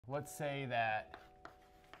let's say that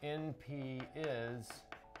NP is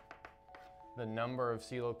the number of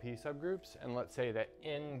CeLO P subgroups, and let's say that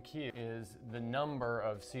NQ is the number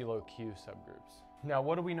of CeLO Q subgroups. Now,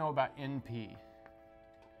 what do we know about NP?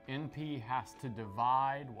 NP has to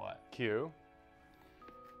divide what? Q.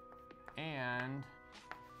 And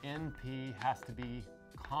NP has to be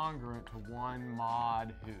congruent to 1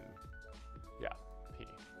 mod who? Yeah, P.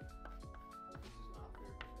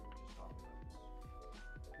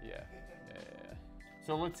 Yeah.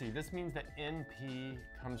 So let's see, this means that NP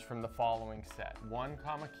comes from the following set. 1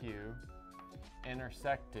 comma Q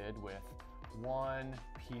intersected with 1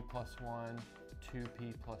 P plus 1,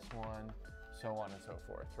 2P plus 1, so on and so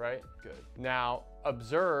forth, right? Good. Now,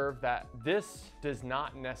 observe that this does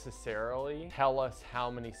not necessarily tell us how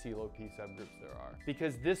many CeLO P subgroups there are,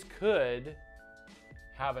 because this could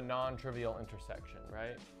have a non-trivial intersection,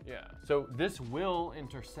 right? Yeah. So this will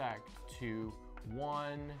intersect to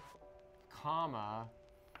 1 comma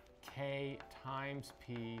K times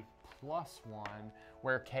P plus 1,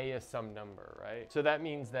 where K is some number, right? So that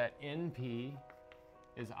means that NP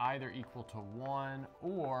is either equal to 1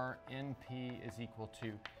 or NP is equal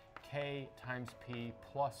to K times P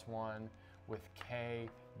plus 1 with K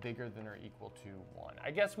bigger than or equal to 1.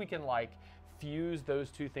 I guess we can like fuse those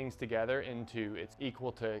two things together into it's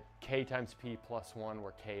equal to K times P plus 1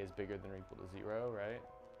 where K is bigger than or equal to 0, right?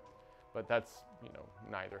 But that's, you know,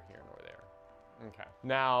 neither here nor there. Okay.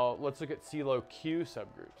 Now let's look at CeLO Q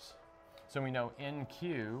subgroups. So we know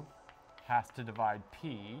NQ has to divide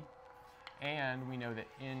P, and we know that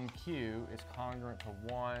NQ is congruent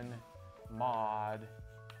to 1 mod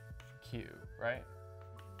Q, right?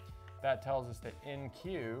 That tells us that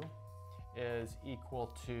NQ is equal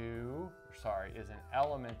to, sorry, is an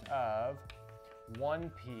element of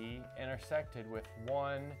 1P intersected with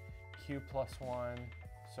 1Q plus 1,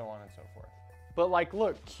 so on and so forth. But like,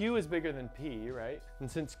 look, Q is bigger than P, right? And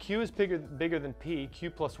since Q is bigger than P, Q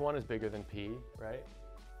plus 1 is bigger than P, right?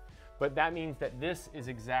 But that means that this is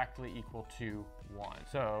exactly equal to 1.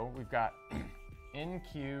 So we've got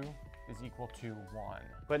NQ is equal to 1.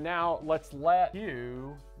 But now let's let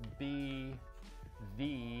Q be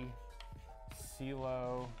the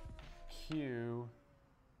CeLO Q,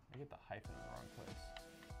 I get the hyphen in the wrong place,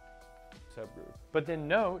 subgroup. But then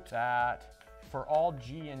note that for all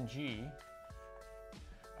G and G,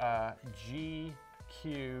 G,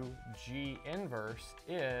 Q, G inverse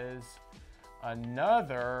is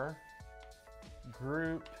another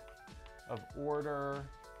group of order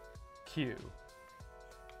Q.